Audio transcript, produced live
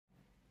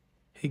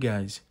Hey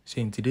guys,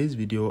 so in today's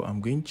video I'm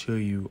going to show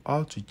you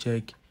how to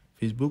check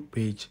Facebook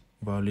page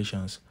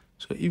violations.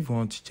 So if you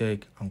want to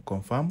check and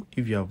confirm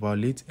if you have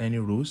violated any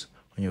rules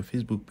on your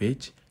Facebook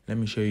page, let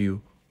me show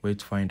you where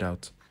to find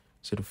out.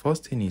 So the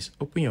first thing is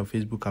open your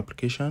Facebook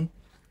application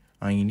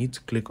and you need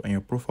to click on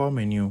your profile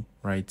menu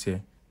right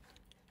here.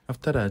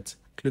 After that,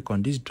 click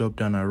on this drop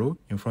down arrow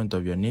in front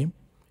of your name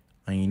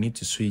and you need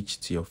to switch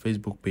to your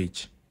Facebook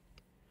page.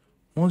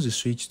 Once you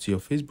switch to your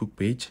Facebook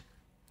page,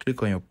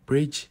 click on your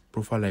page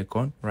profile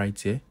icon right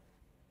here.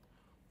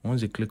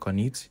 Once you click on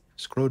it,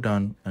 scroll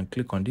down and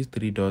click on these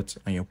three dots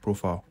on your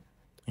profile,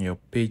 on your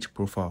page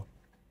profile.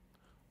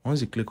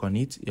 Once you click on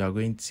it, you are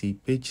going to see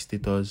page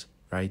status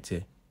right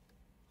here.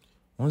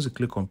 Once you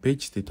click on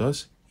page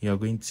status, you are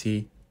going to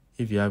see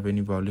if you have any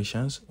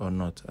violations or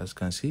not. As you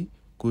can see,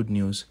 good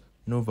news,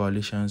 no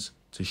violations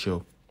to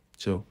show.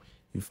 So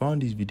if you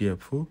found this video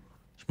helpful,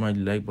 smash the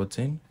like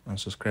button and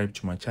subscribe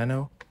to my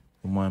channel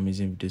for more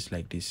amazing videos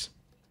like this.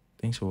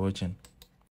 Thanks for watching.